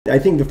I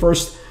think the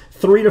first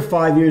 3 to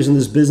 5 years in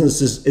this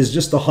business is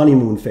just the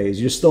honeymoon phase.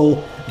 You're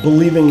still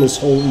believing this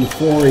whole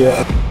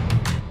euphoria.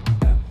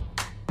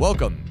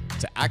 Welcome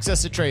to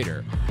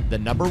AccessATrader, the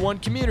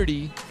 #1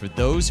 community for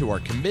those who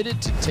are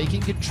committed to taking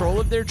control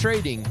of their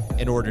trading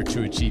in order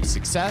to achieve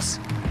success,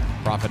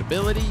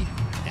 profitability,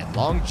 and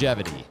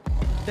longevity.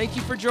 Thank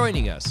you for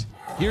joining us.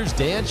 Here's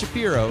Dan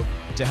Shapiro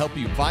to help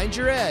you find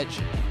your edge,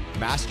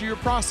 master your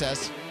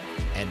process,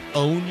 and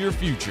own your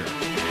future.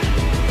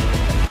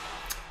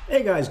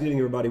 Hey guys, good evening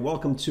everybody.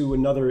 Welcome to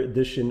another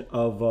edition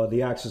of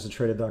the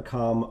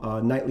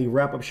AccessATrader.com nightly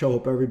wrap-up show.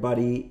 Hope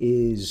everybody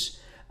is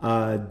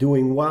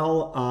doing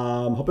well.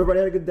 Hope everybody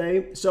had a good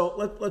day. So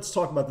let's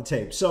talk about the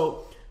tape.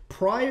 So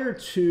prior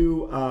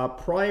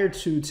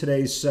to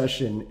today's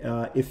session,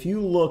 if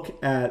you look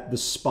at the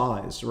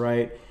SPYs,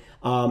 right?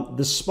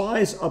 The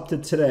SPYs up to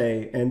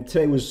today, and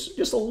today was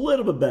just a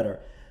little bit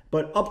better,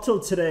 but up till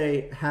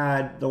today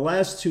had the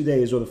last 2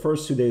 days, or the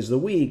first 2 days of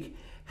the week,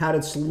 had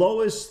its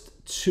lowest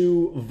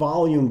 2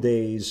 volume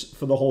days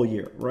for the whole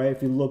year, right?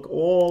 If you look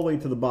all the way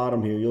to the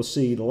bottom here, you'll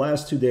see the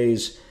last 2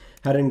 days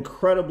had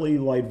incredibly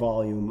light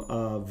volume,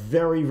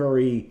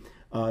 very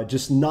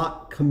just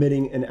not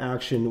committing an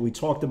action. We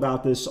talked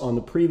about this on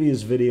the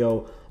previous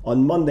video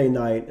on Monday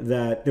night,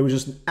 that there was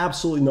just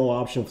absolutely no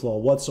option flow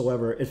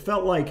whatsoever. It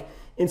felt like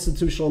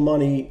institutional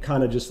money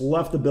kind of just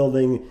left the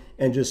building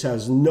and just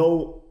has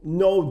no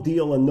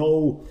deal and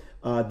no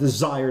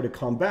desire to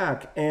come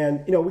back.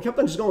 And we kept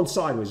on just going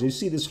sideways. And you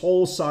see this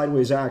whole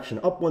sideways action,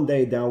 up one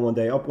day, down one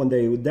day, up one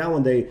day, down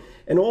one day,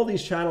 and all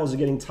these channels are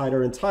getting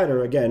tighter and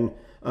tighter. Again,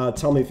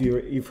 tell me if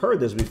you've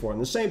heard this before.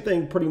 And the same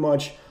thing pretty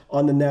much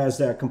on the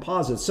NASDAQ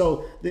composite.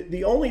 So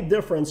the only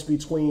difference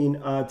between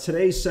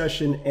today's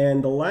session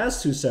and the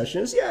last 2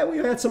 sessions, yeah, we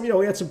had some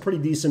pretty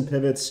decent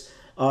pivots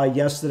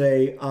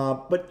yesterday,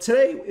 but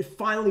today it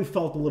finally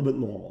felt a little bit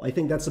normal. I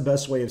think that's the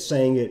best way of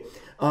saying it.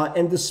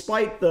 And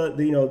despite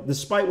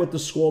despite what the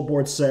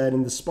scoreboard said,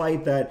 and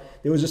despite that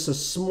there was just a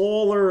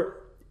smaller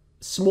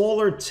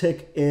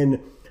tick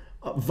in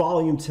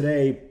volume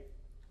today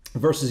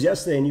versus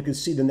yesterday, and you can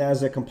see the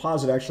NASDAQ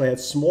composite actually had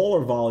smaller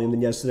volume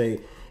than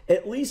yesterday,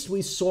 at least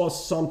we saw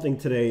something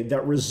today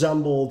that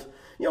resembled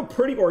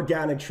pretty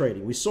organic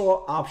trading. We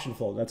saw option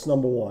flow. That's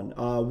number one.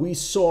 We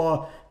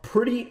saw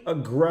pretty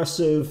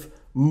aggressive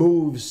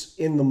moves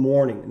in the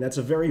morning, and that's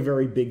a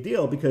very big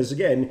deal, because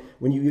again,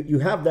 when you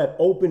have that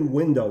open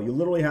window, you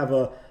literally have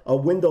a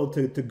window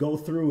to go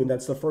through, and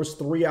that's the first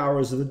 3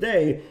 hours of the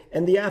day,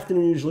 and the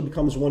afternoon usually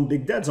becomes one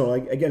big dead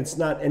zone. Again, it's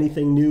not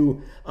anything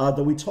new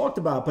that we talked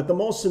about, but the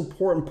most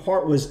important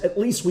part was at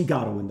least we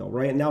got a window,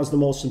 right? And that was the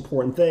most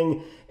important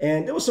thing.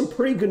 And there was some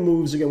pretty good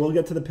moves. Again, we'll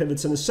get to the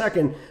pivots in a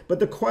second, but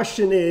the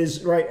question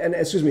is, right, and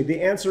excuse me, the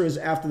answer is,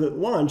 after the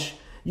lunch,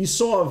 you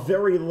saw a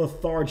very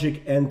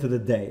lethargic end to the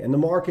day, and the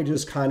market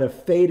just kind of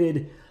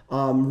faded.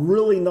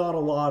 Really not a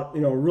lot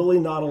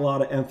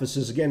of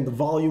emphasis. Again, the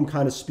volume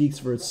kind of speaks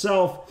for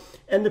itself.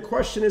 And the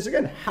question is,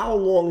 again, how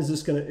long is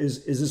this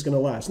gonna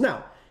last?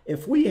 Now,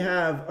 if we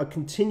have a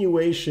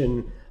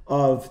continuation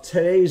of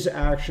today's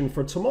action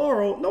for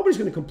tomorrow, nobody's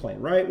going to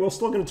complain, right? We're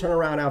still going to turn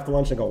around after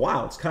lunch and go,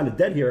 wow, it's kind of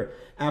dead here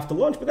after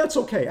lunch, but that's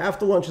okay.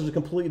 After lunch is a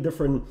completely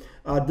different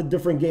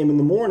game in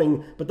the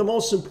morning. But the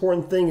most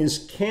important thing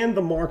is, can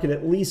the market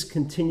at least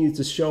continue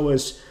to show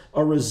us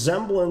a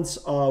resemblance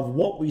of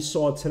what we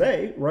saw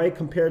today, right,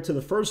 compared to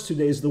the first 2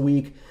 days of the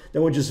week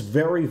that were just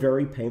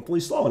very painfully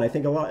slow? And I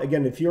think a lot,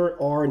 again, if you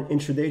are an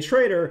intraday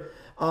trader,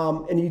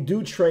 and you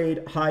do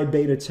trade high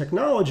beta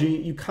technology,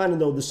 you kind of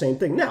know the same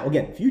thing. Now,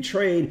 again, if you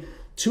trade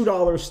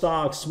 $2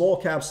 stocks, small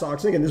cap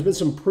stocks, and again, there's been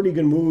some pretty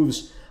good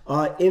moves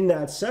in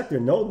that sector.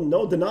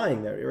 No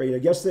denying that. Right?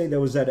 Yesterday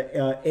there was that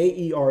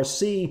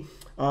AERC.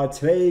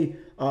 Today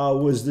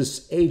was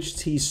this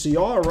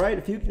HTCR. Right?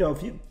 If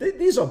you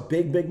these are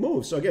big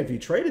moves. So again, if you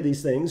traded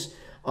these things,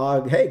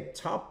 hey,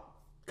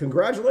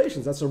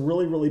 congratulations, that's a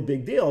really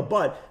big deal.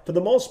 But for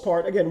the most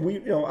part, again,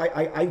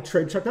 I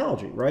trade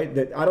technology, right?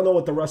 That I don't know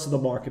what the rest of the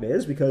market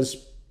is,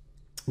 because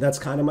that's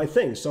kind of my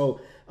thing. So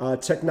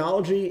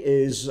technology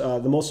is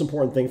the most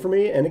important thing for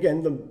me. And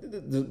again,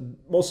 the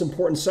most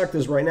important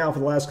sectors right now for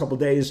the last couple of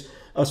days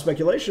of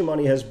speculation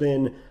money has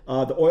been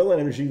the oil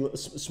and energy,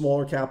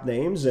 smaller cap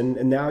names,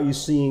 and now you're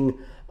seeing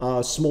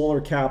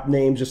smaller cap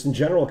names just in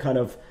general kind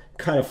of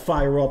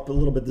fire up a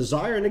little bit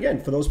desire. And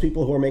again, for those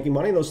people who are making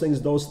money, those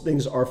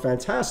things are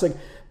fantastic.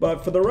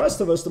 But for the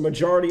rest of us, the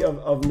majority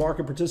of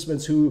market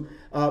participants who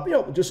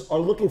just are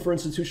looking for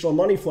institutional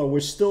money flow,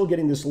 we're still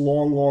getting this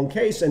long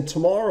case. And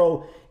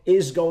tomorrow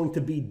is going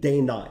to be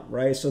day 9,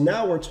 right? So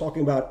now we're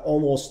talking about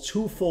almost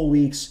 2 full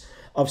weeks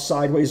of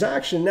sideways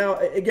action. Now,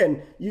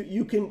 again,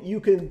 you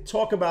can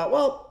talk about,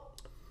 well,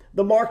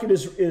 the market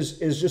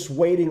is just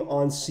waiting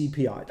on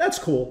CPI. That's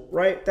cool,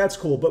 right? That's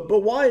cool.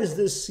 But why is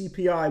this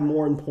CPI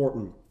more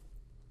important?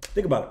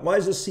 Think about it. Why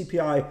is this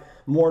CPI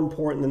more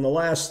important than the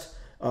last,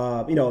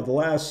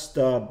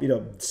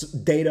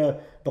 data,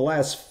 the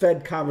last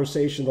Fed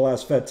conversation, the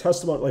last Fed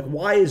testimony? Like,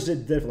 why is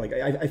it different? Like,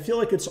 I feel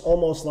like it's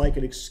almost like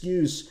an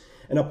excuse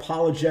an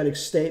apologetic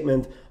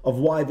statement of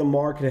why the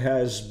market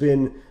has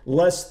been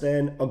less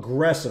than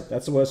aggressive.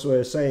 That's the best way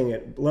of saying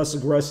it, less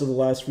aggressive the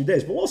last few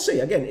days. But we'll see.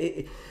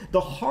 Again, the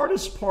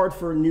hardest part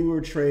for a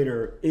newer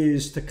trader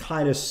is to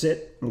kind of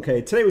sit.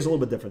 Okay, today was a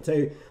little bit different.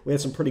 Today we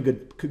had some pretty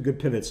good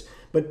pivots.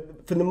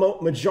 But for the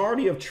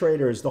majority of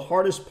traders, the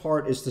hardest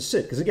part is to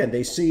sit, because again,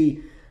 they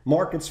see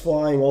markets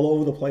flying all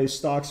over the place,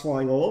 stocks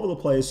flying all over the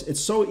place.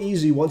 It's so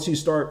easy once you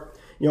start,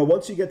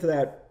 once you get to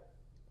that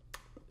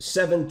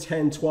 7,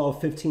 10,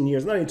 12, 15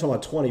 years, not even talking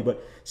about 20,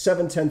 but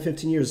 7, 10,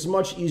 15 years, it's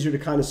much easier to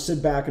kind of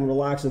sit back and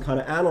relax and kind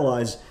of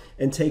analyze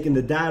and take in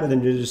the data than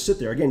to just sit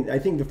there. Again, I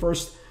think the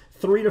first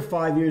 3 to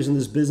 5 years in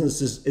this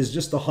business is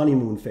just the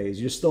honeymoon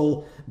phase. You're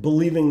still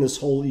believing this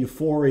whole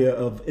euphoria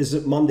of, is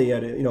it Monday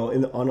at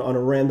on a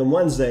random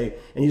Wednesday,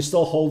 and you're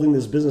still holding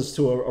this business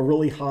to a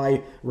really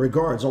high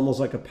regard. It's almost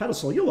like a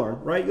pedestal. You'll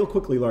learn, right? You'll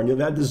quickly learn.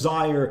 That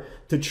desire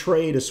to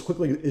trade is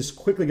quickly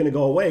going to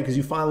go away, because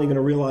you're finally going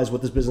to realize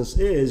what this business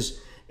is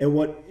and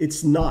what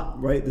it's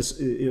not, right? This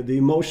the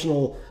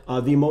emotional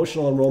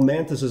and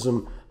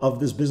romanticism of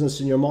this business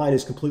in your mind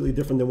is completely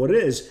different than what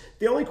it is.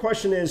 The only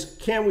question is,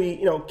 can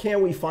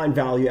we find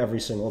value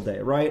every single day,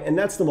 right? And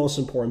that's the most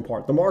important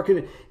part. The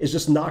market is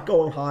just not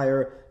going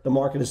higher. The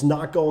market is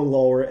not going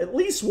lower. At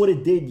least what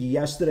it did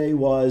yesterday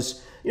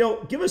was,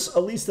 give us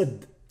at least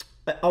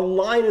a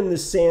line in the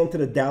sand to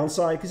the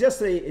downside, because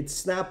yesterday it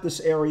snapped this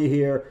area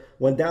here,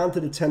 went down to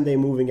the 10-day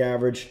moving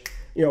average,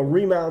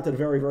 remounted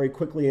very, very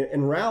quickly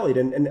and rallied.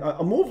 And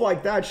a move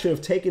like that should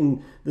have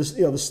taken this,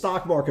 the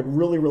stock market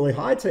really, really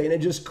high today, and it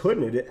just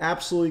couldn't. It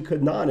absolutely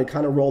could not. It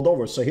kind of rolled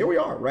over. So here we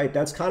are, right?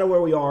 That's kind of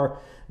where we are.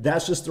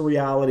 That's just the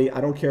reality. I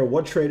don't care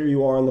what trader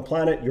you are on the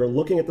planet. You're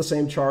looking at the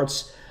same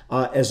charts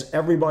as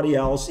everybody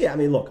else. Yeah, I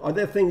mean, look, are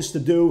there things to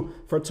do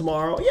for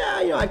tomorrow?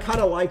 Yeah, I kind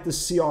of like the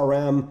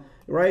CRM,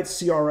 right?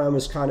 CRM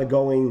is kind of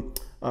going...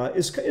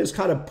 is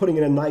kind of putting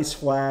in a nice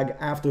flag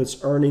after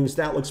its earnings.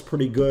 That looks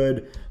pretty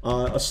good.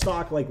 A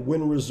stock like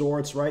Wynn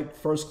Resorts, right?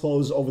 First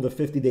close over the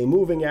 50-day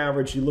moving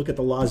average. You look at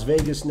the Las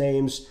Vegas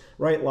names,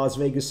 right? Las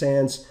Vegas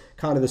Sands,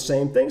 kind of the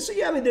same thing. So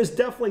yeah, I mean, there's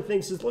definitely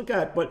things to look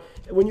at. But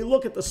when you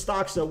look at the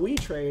stocks that we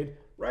trade,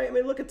 right? I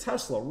mean, look at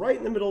Tesla, right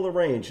in the middle of the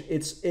range.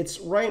 It's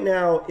right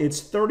now,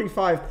 it's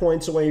 35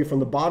 points away from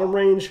the bottom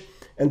range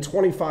and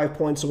 25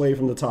 points away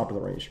from the top of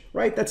the range,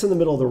 right? That's in the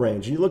middle of the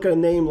range. You look at a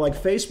name like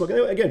Facebook,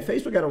 and again,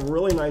 Facebook had a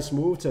really nice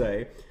move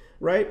today,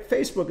 right?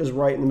 Facebook is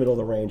right in the middle of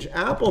the range.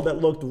 Apple,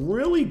 that looked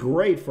really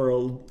great for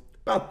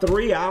about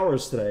 3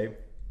 hours today,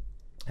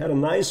 had a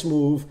nice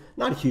move,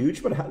 not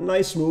huge, but a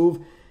nice move.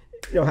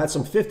 Had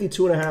some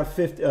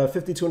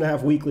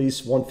 52.5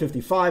 weeklies,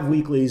 155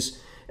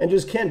 weeklies, and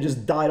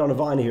just died on a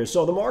vine here.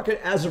 So the market,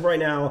 as of right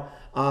now,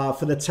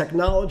 for the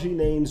technology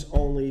names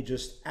only,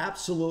 just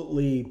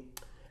absolutely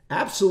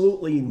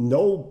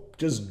no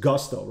just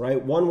gusto, right?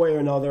 One way or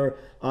another.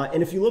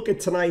 And if you look at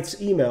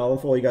tonight's email,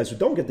 and for all you guys who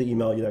don't get the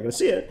email, you're not going to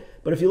see it.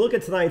 But if you look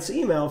at tonight's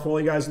email, for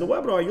all you guys in the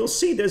webinar, you'll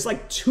see there's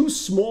like 2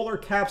 smaller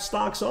cap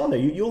stocks on there.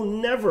 You'll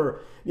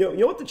never, you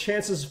know what the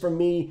chances for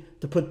me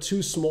to put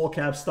 2 small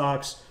cap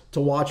stocks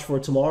to watch for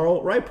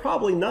tomorrow, right?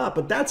 Probably not,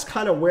 but that's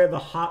kind of where the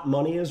hot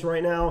money is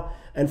right now.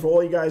 And for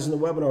all you guys in the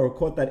webinar who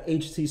caught that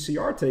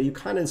HTCR today, you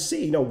kind of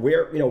see,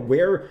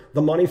 where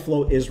the money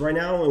flow is right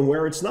now and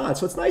where it's not.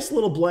 So it's a nice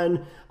little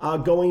blend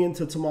going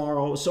into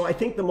tomorrow. So I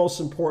think the most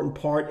important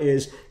part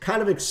is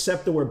kind of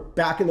accept that we're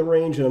back in the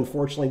range, and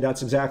unfortunately,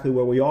 that's exactly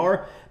where we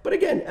are. But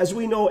again, as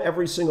we know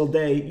every single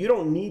day, you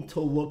don't need to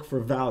look for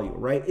value,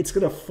 right? It's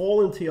going to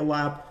fall into your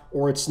lap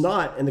or it's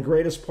not. And the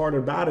greatest part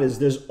about it is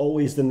there's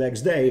always the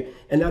next day.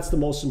 And that's the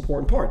most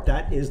important part.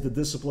 That is the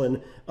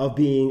discipline of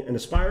being an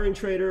aspiring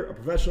trader, a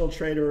professional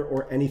trader,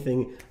 or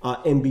anything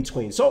in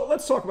between. So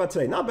let's talk about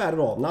today. Not bad at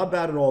all. Not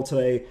bad at all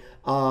today.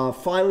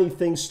 Finally,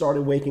 things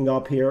started waking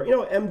up here.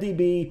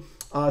 MDB,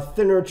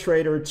 thinner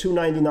trader,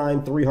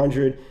 299,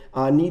 300,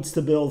 needs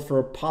to build for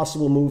a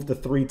possible move to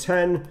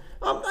 310.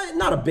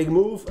 Not a big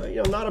move,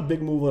 not a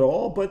big move at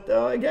all. But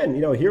again,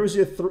 here's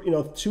your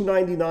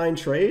 299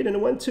 trade, and it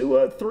went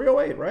to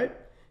 308, right?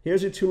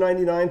 Here's your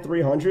 299,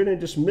 300, and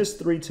just missed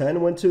 310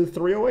 and went to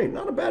 308.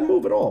 Not a bad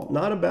move at all.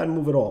 Not a bad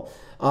move at all.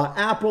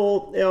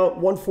 Apple,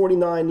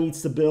 149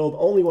 needs to build.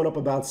 Only went up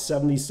about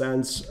 70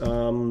 cents.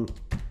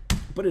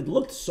 But it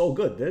looked so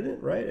good, didn't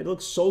it? Right? It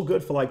looked so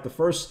good for like the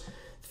first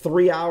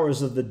 3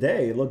 hours of the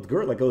day. It looked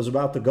good, like it was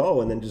about to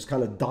go, and then just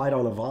kind of died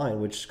on a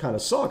vine, which kind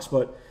of sucks,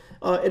 but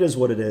it is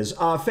what it is.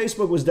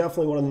 Facebook was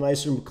definitely one of the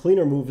nicer,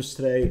 cleaner moves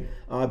today.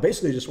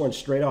 Basically just went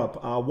straight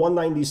up.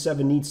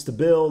 197 needs to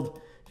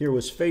build. Here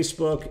was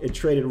Facebook. It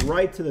traded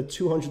right to the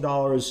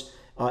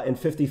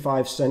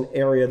 $200.55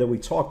 area that we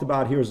talked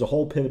about. Here's the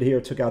whole pivot here.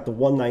 Took out the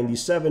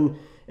 197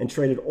 and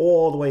traded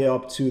all the way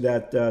up to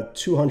that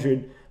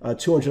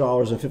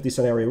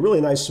 $200.50 area.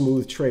 Really nice,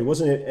 smooth trade.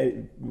 Wasn't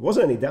any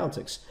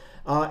downticks.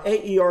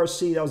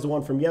 AERC, that was the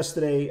one from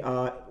yesterday.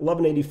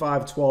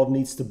 1185.12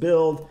 needs to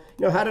build.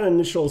 Had an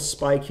initial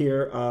spike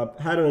here.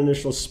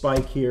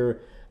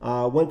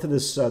 Went to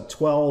this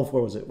 12.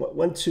 What was it?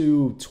 Went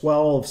to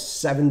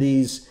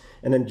 1270s.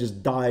 and then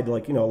just died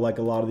like, like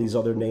a lot of these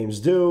other names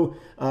do.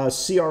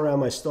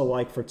 CRM I still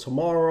like for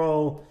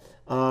tomorrow.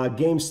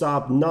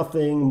 GameStop,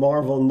 nothing.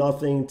 Marvel,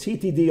 nothing.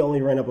 TTD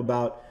only ran up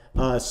about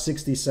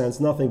 60 cents,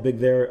 nothing big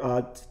there.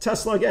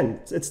 Tesla, again,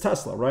 it's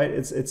Tesla, right?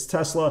 It's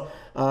Tesla.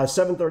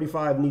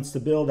 735 needs to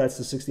build. That's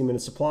the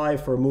 60-minute supply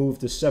for a move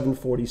to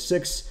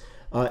 746.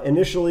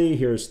 Initially,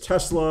 here's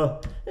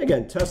Tesla.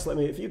 Again, Tesla, I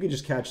mean, if you could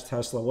just catch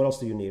Tesla, what else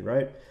do you need,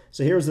 right?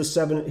 So here's the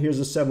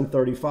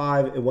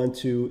 735. It went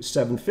to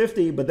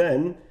 750, but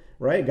then,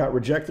 right, got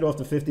rejected off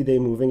the 50-day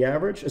moving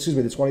average. Excuse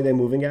me, the 20-day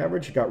moving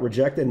average got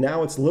rejected.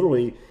 Now it's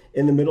literally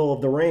in the middle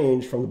of the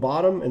range from the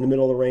bottom and the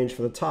middle of the range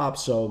for the top.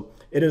 So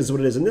it is what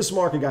it is. In this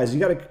market, guys,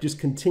 you got to just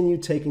continue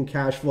taking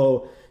cash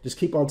flow. Just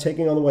keep on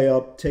taking on the way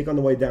up, take on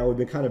the way down. We've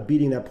been kind of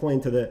beating that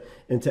point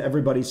into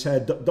everybody's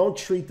head. Don't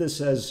treat this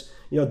as,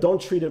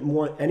 don't treat it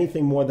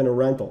anything more than a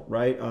rental,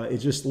 right?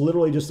 It's just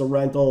literally just a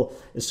rental.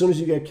 As soon as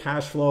you get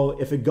cash flow,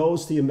 if it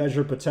goes to your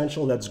measured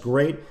potential, that's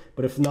great.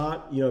 But if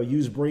not,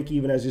 use break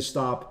even as you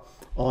stop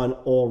on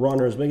all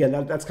runners. But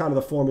again, that's kind of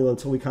the formula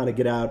until we kind of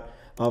get out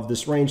of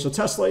this range. So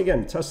Tesla,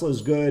 again, Tesla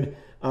is good.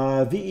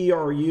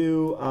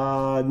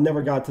 VERU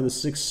never got to the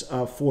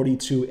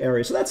 642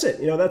 area. So that's it.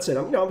 That's it.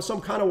 So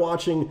I'm kind of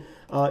watching.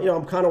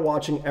 I'm kind of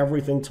watching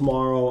everything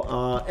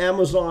tomorrow.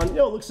 Amazon,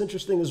 looks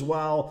interesting as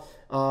well.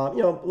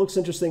 Looks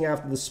interesting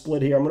after the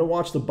split here. I'm going to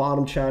watch the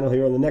bottom channel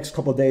here in the next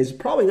couple of days. It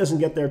probably doesn't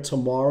get there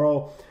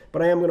tomorrow,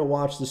 but I am going to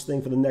watch this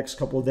thing for the next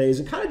couple of days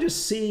and kind of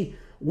just see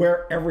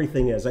where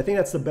everything is. I think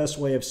that's the best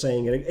way of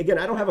saying it. Again,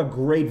 I don't have a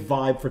great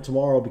vibe for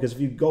tomorrow because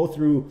if you go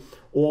through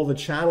all the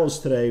channels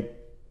today,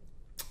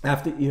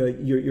 after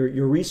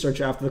your research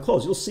after the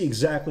close, you'll see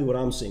exactly what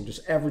I'm seeing.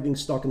 Just everything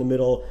stuck in the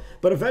middle.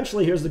 But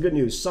eventually, here's the good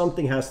news: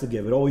 something has to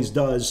give. It always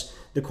does.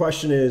 The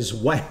question is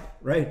when,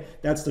 right?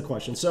 That's the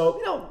question.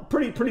 So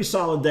pretty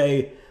solid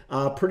day.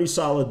 Pretty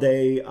solid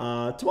day.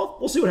 Tomorrow,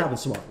 we'll see what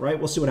happens tomorrow, right?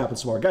 We'll see what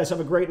happens tomorrow, guys. Have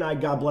a great night.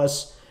 God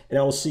bless, and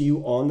I will see you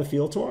on the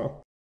field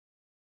tomorrow.